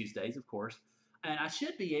Tuesdays, of course. And I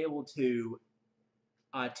should be able to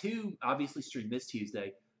obviously stream this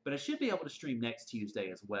Tuesday, but I should be able to stream next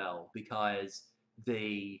Tuesday as well because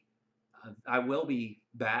I will be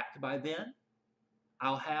back by then.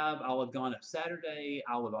 I'll have gone up Saturday.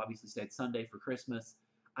 I'll have obviously stayed Sunday for Christmas,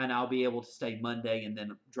 and I'll be able to stay Monday and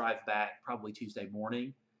then drive back probably Tuesday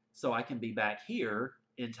morning, so I can be back here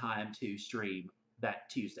in time to stream that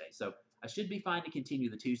Tuesday. So I should be fine to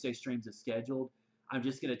continue the Tuesday streams as scheduled. I'm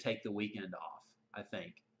just going to take the weekend off, I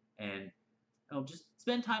think, and just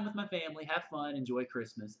spend time with my family, have fun, enjoy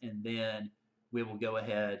Christmas, and then we will go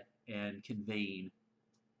ahead and convene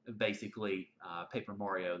basically Paper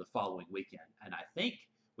Mario the following weekend. And I think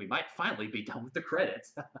we might finally be done with the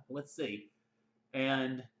credits. Let's see.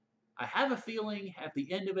 And I have a feeling at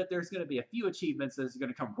the end of it, there's going to be a few achievements that's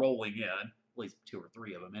going to come rolling in, at least 2 or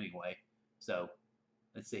 3 of them anyway. So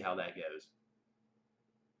let's see how that goes.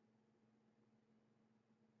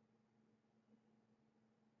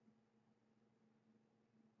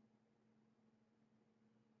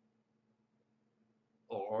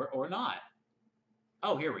 Or not.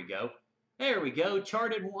 Oh, here we go. There we go.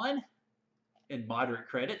 Charted 1 in moderate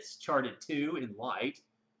credits. Charted 2 in light.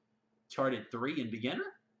 Charted 3 in beginner.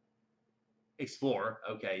 Explorer.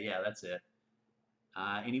 Okay, yeah, that's it.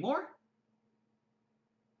 Any more?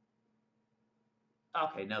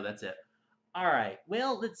 Okay, no, that's it. All right,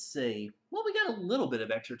 well, let's see. Well, we got a little bit of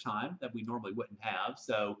extra time that we normally wouldn't have,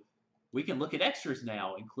 so we can look at extras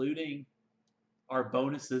now, including our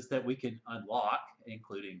bonuses that we can unlock,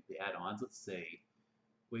 including the add-ons. Let's see.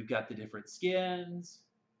 We've got the different skins.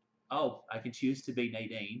 Oh, I can choose to be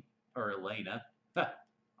Nadine or Elena.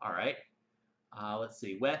 All right. Let's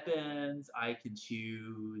see. Weapons. I can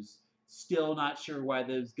choose. Still not sure why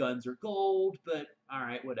those guns are gold, but all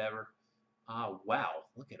right, whatever. Wow.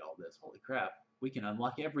 Look at all this. Holy crap. We can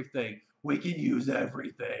unlock everything. We can use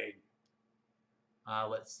everything.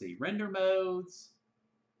 Let's see. Render modes.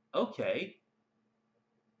 Okay.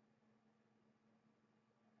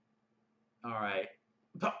 All right.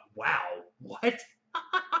 Wow. What?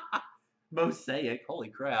 Mosaic. Holy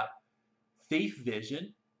crap. Thief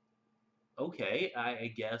vision. Okay.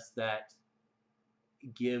 I guess that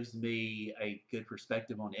gives me a good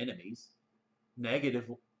perspective on enemies. Negative,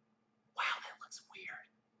 wow, that looks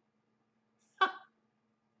weird.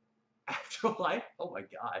 Afterlife, oh my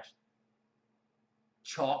gosh.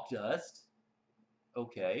 Chalk dust,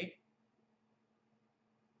 okay.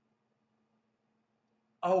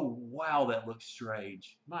 Oh wow, that looks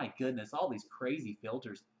strange. My goodness, all these crazy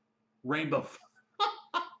filters. Rainbow,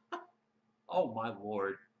 oh my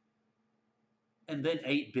lord. And then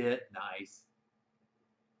 8-bit, nice.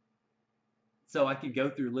 So I can go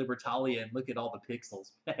through Libertalia and look at all the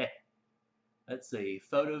pixels. Let's see,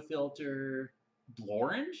 photo filter,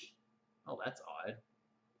 Blorange? Oh, that's odd.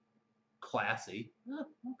 Classy. Oh,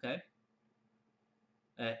 okay.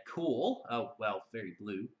 Cool. Oh, well, very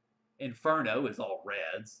blue. Inferno is all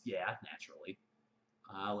reds. Yeah, naturally.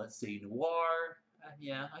 Let's see, Noir.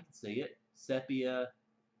 Yeah, I can see it. Sepia.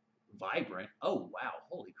 Vibrant. Oh, wow.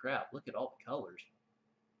 Holy crap. Look at all the colors.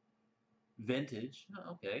 Vintage.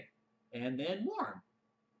 Oh, okay. And then Warm.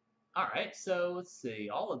 All right, so let's see.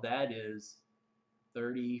 All of that is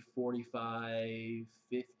 30, 45,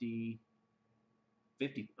 50,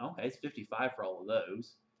 50. Okay, it's 55 for all of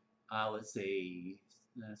those. Let's see.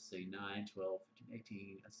 9, 12, 15,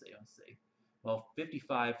 18. Let's see. Well,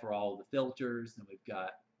 55 for all of the filters. Then we've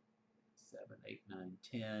got 7, 8, 9,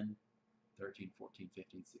 10, 13, 14,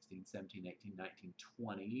 15, 16, 17, 18, 19,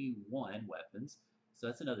 21 weapons. So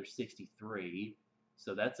that's another 63.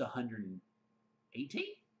 So that's 118?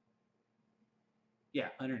 Yeah,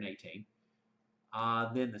 118.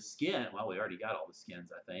 Then the skin, well, we already got all the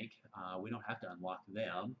skins, I think. We don't have to unlock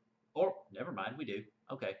them. Or, never mind, we do.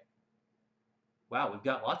 Okay. Wow, we've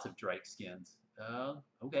got lots of Drake skins.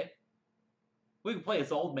 Okay. We can play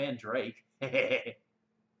as Old Man Drake.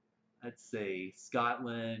 Let's see.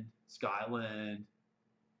 Scotland.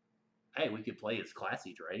 Hey, we could play as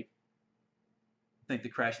Classy Drake. I think the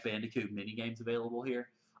Crash Bandicoot minigame's available here.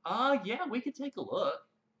 Yeah, we could take a look.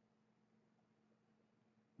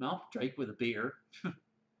 No, Drake with a beer.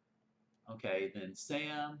 Okay, then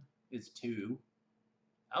Sam is 2.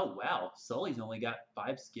 Oh, wow. Sully's only got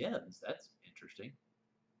 5 skins. That's interesting.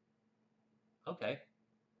 Okay.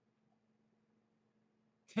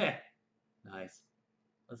 Nice.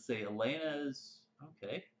 Let's see. Elena's...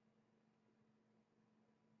 Okay.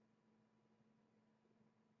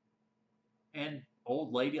 And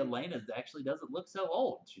old lady Elena actually doesn't look so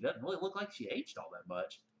old. She doesn't really look like she aged all that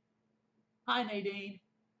much. Hi, Nadine.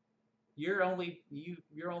 You're only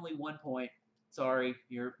 1 point. Sorry,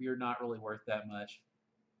 you're not really worth that much.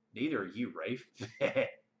 Neither are you, Rafe.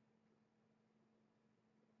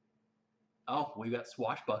 Oh, we got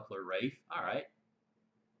Swashbuckler, Rafe. All right.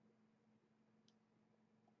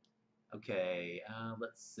 Okay,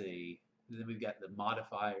 let's see. Then we've got the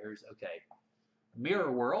modifiers. Okay.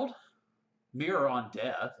 Mirror World. Mirror on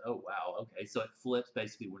Death. Oh, wow. Okay, so it flips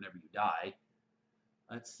basically whenever you die.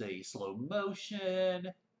 Let's see. Slow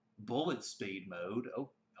motion. Bullet speed mode. Oh,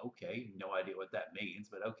 okay. No idea what that means,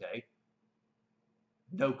 but okay.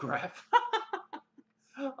 No crap.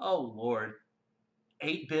 Oh, Lord.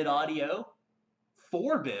 8-bit audio.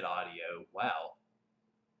 4-bit audio. Wow.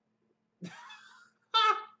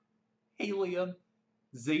 Helium.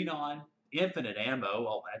 Xenon. Infinite ammo.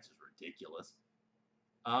 Oh, that's just ridiculous.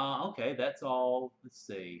 Okay, that's all. Let's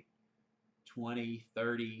see. 20,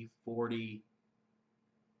 30, 40,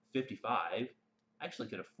 55. I actually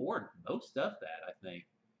could afford most of that, I think.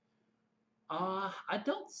 I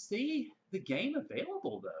don't see the game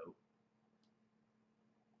available, though.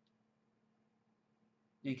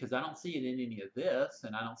 Because I don't see it in any of this,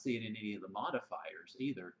 and I don't see it in any of the modifiers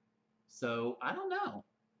either. So, I don't know.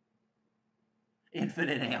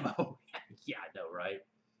 Infinite ammo. Yeah, I know, right?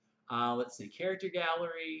 Let's see. Character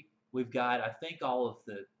gallery. We've got, I think,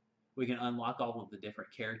 we can unlock all of the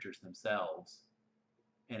different characters themselves.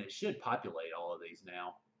 And it should populate all of these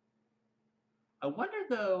now. I wonder,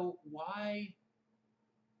 though, why...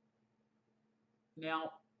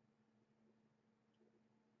 Now...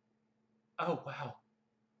 Oh, wow.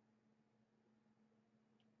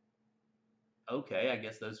 Okay, I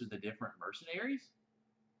guess those are the different mercenaries?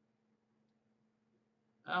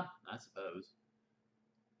 Oh, I suppose.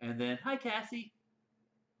 And then, hi, Cassie.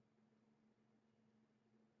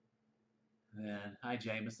 And then, hi,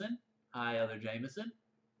 Jameson. Hi, other Jameson.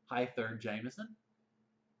 Hi, third Jameson.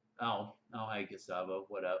 Oh, hi, Gustavo.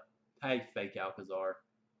 What up? Hi, fake Alcazar.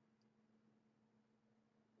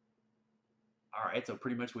 Alright, so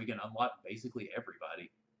pretty much we can unlock basically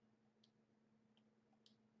everybody.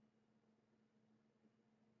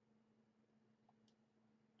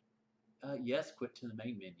 Yes, quit to the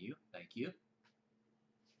main menu. Thank you.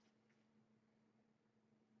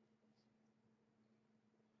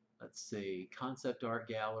 Let's see. Concept art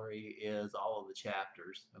gallery is all of the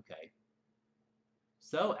chapters. Okay.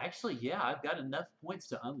 So actually, yeah, I've got enough points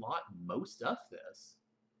to unlock most of this,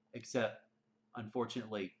 except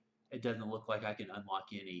unfortunately, it doesn't look like I can unlock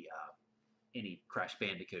any Crash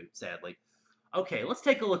Bandicoot. Sadly. Okay, let's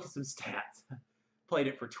take a look at some stats. Played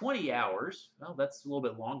it for 20 hours. Well, that's a little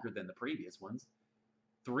bit longer than the previous ones.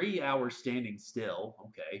 3 hours standing still.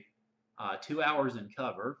 Okay. 2 hours in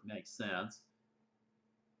cover. Makes sense.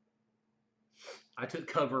 I took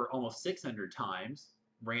cover almost 600 times.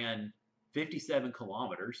 Ran 57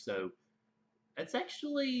 kilometers. So it's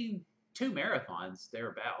actually 2 marathons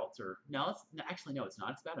thereabouts. Or no, actually no, it's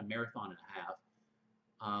not. It's about a marathon and a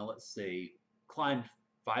half. Let's see. Climbed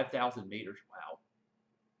 5,000 meters. Wow.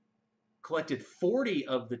 Collected 40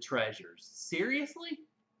 of the treasures. Seriously?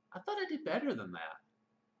 I thought I did better than that.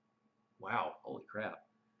 Wow, holy crap.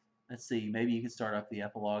 Let's see, maybe you can start up the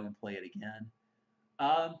epilogue and play it again.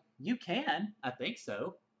 You can, I think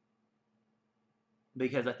so.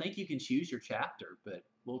 Because I think you can choose your chapter, but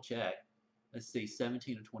we'll check. Let's see,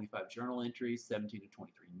 17 of 25 journal entries, 17 of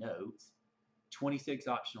 23 notes, 26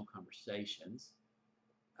 optional conversations.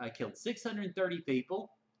 I killed 630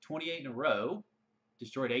 people, 28 in a row,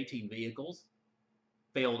 destroyed 18 vehicles,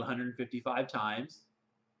 failed 155 times.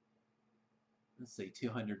 Let's see,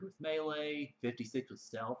 200 with melee, 56 with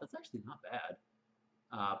stealth. That's actually not bad.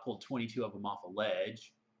 Pulled 22 of them off a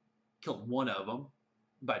ledge. Killed one of them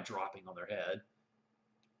by dropping on their head.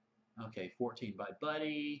 Okay, 14 by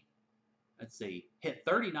buddy. Let's see, hit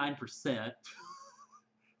 39%.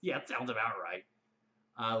 Yeah, it sounds about right.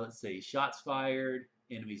 Let's see, shots fired,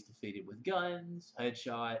 enemies defeated with guns,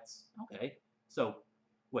 headshots. Okay, so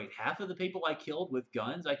wait, half of the people I killed with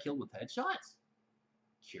guns, I killed with headshots?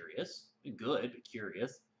 Curious. Good, but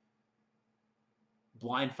curious.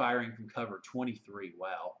 Blind firing from cover, 23.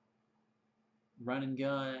 Wow. Run and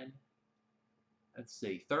gun. Let's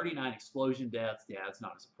see. 39 explosion deaths. Yeah, that's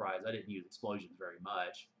not a surprise. I didn't use explosions very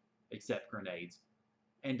much, except grenades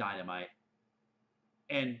and dynamite.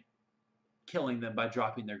 And killing them by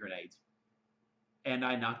dropping their grenades. And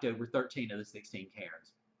I knocked over 13 of the 16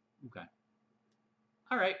 Karens. Okay.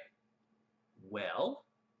 All right. Well.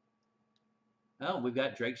 Oh, we've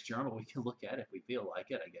got Drake's journal we can look at if we feel like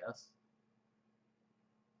it, I guess.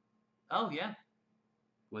 Oh, yeah.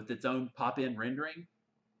 With its own pop-in rendering.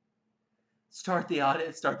 Start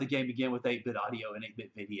the game again with 8-bit audio and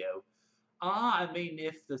 8-bit video. I mean,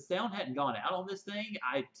 if the sound hadn't gone out on this thing,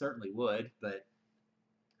 I certainly would, but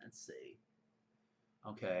let's see.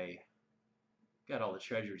 Okay. Got all the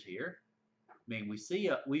treasures here. I mean,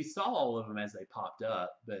 we saw all of them as they popped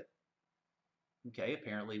up, but okay,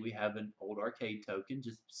 apparently we have an old arcade token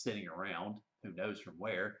just sitting around. Who knows from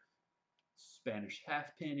where? Spanish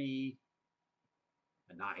halfpenny,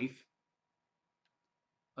 a knife,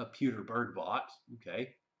 a pewter bird box,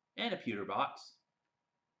 okay, and a pewter box,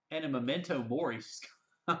 and a memento mori.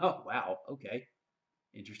 Oh, wow, okay.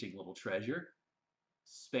 Interesting little treasure.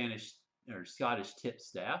 Spanish or Scottish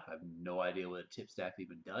tipstaff. I have no idea what a tipstaff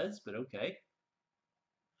even does, but okay.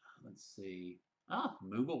 Let's see. Ah,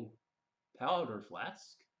 Moogle powder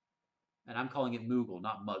flask. And I'm calling it Moogle,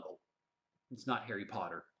 not Muggle. It's not Harry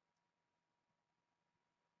Potter.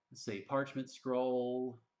 Let's see. Parchment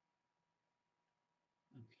scroll.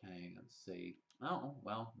 Okay, let's see. Oh,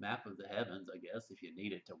 well, map of the heavens, I guess, if you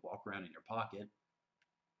need it to walk around in your pocket.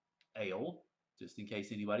 Ale, just in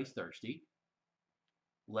case anybody's thirsty.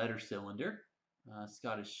 Letter cylinder.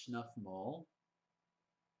 Scottish snuff mull.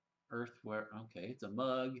 Earthware. Okay, it's a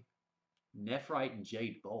mug. Nephrite and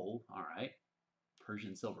jade bowl. All right.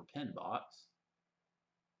 Persian silver pen box.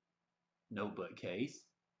 Notebook case.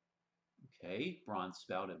 Okay. Bronze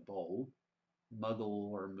spouted bowl. Muggle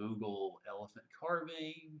or Moogle elephant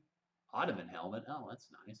carving. Ottoman helmet. Oh, that's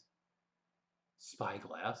nice.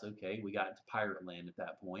 Spyglass. Okay, we got into pirate land at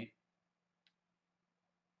that point.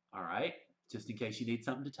 All right. Just in case you need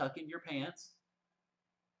something to tuck in your pants.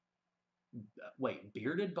 Wait,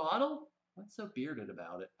 bearded bottle? What's so bearded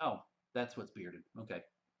about it? Oh, that's what's bearded. Okay.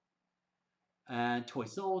 And toy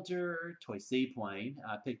soldier, toy seaplane.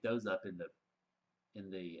 I picked those up in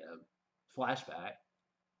the flashback.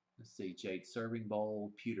 Let's see, jade serving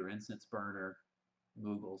bowl, pewter incense burner,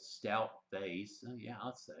 Moogle stout vase. Oh yeah,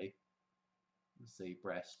 I'll say. Let's see,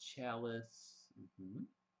 brass chalice.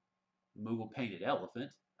 Moogle painted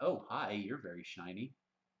elephant. Oh hi, you're very shiny.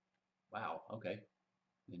 Wow. Okay.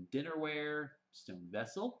 Then dinnerware, stone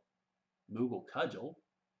vessel, Moogle cudgel.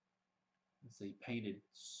 Let's see, painted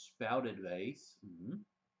spouted vase.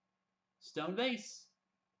 Stone vase.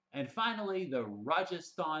 And finally, the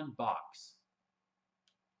Rajasthan box.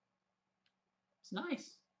 It's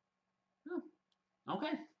nice. Oh,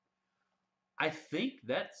 okay. I think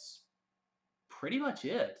that's pretty much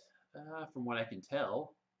it, from what I can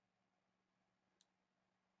tell.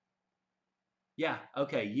 Yeah,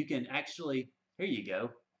 okay, you can actually, here you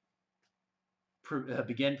go.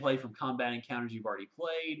 Begin play from combat encounters you've already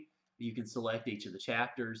played. You can select each of the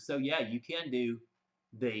chapters. So yeah, you can do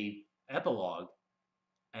the epilogue.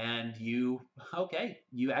 And you, okay,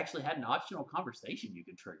 you actually had an optional conversation you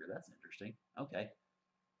could trigger. That's interesting. Okay.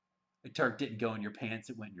 The Turk didn't go in your pants,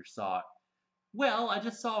 it went in your sock. Well, I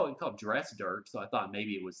just saw it called Dress Dirk, so I thought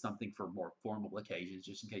maybe it was something for more formal occasions,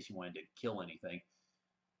 just in case you wanted to kill anything.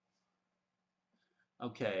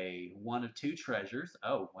 Okay, 1 of 2 treasures.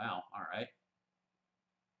 Oh, wow, all right.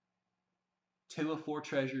 2 of 4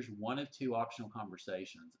 treasures, 1 of 2 optional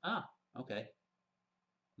conversations. Ah, okay.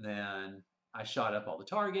 Then I shot up all the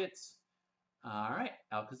targets. All right,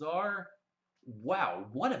 Alcazar. Wow,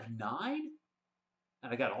 1 of 9?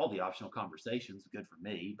 And I got all the optional conversations. Good for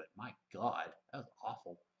me, but my God, that was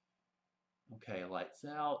awful. Okay, lights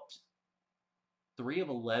out. 3 of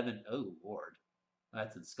 11. Oh, Lord.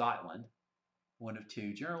 That's in Scotland. 1 of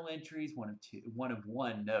 2 journal entries. 1 of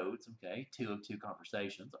 1 notes. Okay, 2 of 2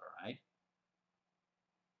 conversations. All right.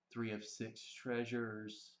 3 of 6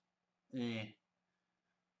 treasures.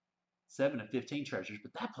 7 of 15 treasures,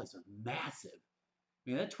 but that place was massive. I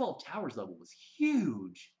mean, that 12 Towers level was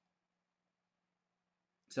huge.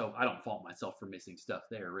 So I don't fault myself for missing stuff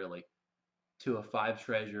there, really. 2 of 5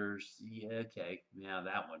 treasures. Yeah, okay. Yeah,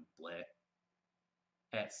 that one, bleh.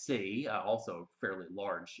 At sea, also a fairly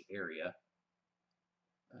large area.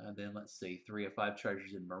 Then let's see, 3 of 5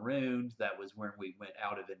 treasures in Marooned. That was when we went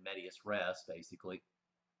out of in medias res, basically.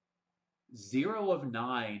 0 of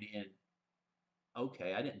 9 in.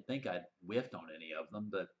 Okay, I didn't think I'd whiffed on any of them,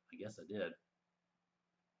 but I guess I did.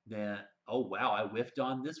 Then, oh wow, I whiffed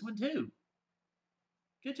on this one too.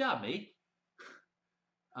 Good job, me.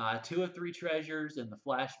 2 of 3 treasures in the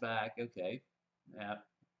flashback. Okay. Yeah.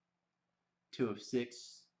 2 of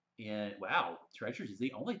 6 in. Wow, treasures is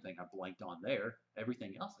the only thing I blanked on there.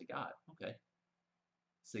 Everything else I got. Okay.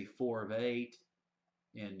 See, 4 of 8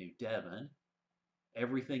 in New Devon.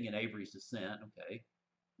 Everything in Avery's Descent. Okay.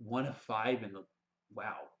 1 of 5 in the.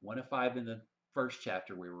 Wow. 1 of 5 in the first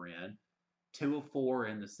chapter we were in. 2 of 4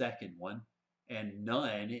 in the second one. And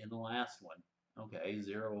none in the last one. Okay.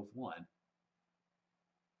 0 of 1.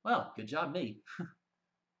 Well, good job, me.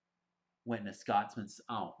 Went in a Scotsman's.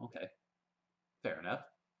 Oh, okay. Fair enough.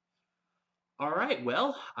 All right.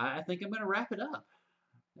 Well, I think I'm going to wrap it up.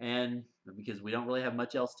 And because we don't really have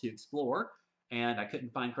much else to explore, and I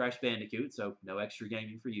couldn't find Crash Bandicoot, so no extra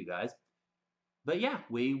gaming for you guys. But yeah,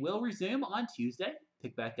 we will resume on Tuesday.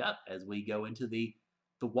 Pick back up as we go into the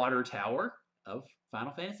water tower of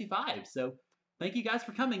Final Fantasy V. So thank you guys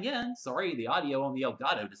for coming in. Sorry the audio on the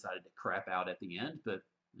Elgato decided to crap out at the end, but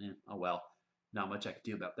oh well. Not much I could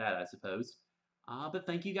do about that, I suppose. But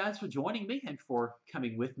thank you guys for joining me and for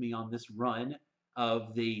coming with me on this run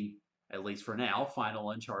of the, at least for now,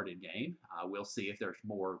 final Uncharted game. We'll see if there's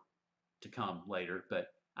more to come later, but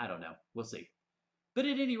I don't know. We'll see. But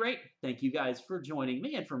at any rate, thank you guys for joining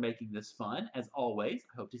me and for making this fun. As always,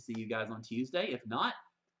 I hope to see you guys on Tuesday. If not,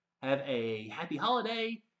 have a happy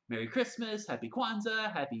holiday, Merry Christmas, Happy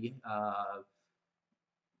Kwanzaa, Happy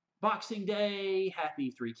Boxing Day,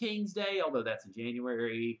 Happy Three Kings Day, although that's in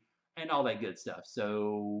January, and all that good stuff.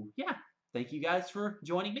 So, yeah, thank you guys for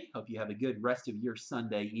joining me. Hope you have a good rest of your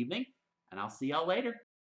Sunday evening, and I'll see y'all later.